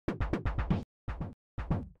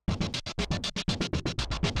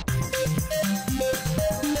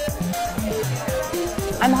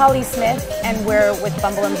I'm Holli Smith, and we're with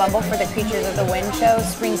Bumble and Bumble for the Creatures of the Wind show,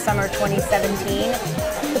 Spring Summer 2017.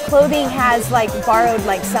 The clothing has borrowed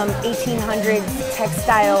some 1800s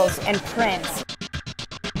textiles and prints.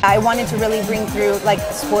 I wanted to really bring through a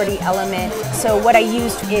sporty element. So what I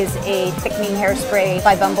used is a thickening hairspray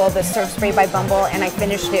by Bumble, the Surf Spray by Bumble, and I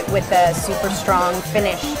finished it with a super strong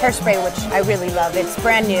finish hairspray, which I really love. It's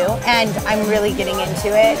brand new, and I'm really getting into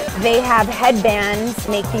it. They have headbands,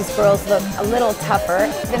 make these girls look a little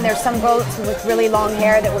tougher. Then there's some girls with really long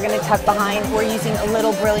hair that we're gonna tuck behind. We're using a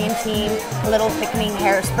little brilliantine, a little thickening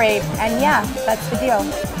hairspray, and yeah, that's the deal.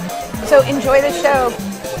 So enjoy the show.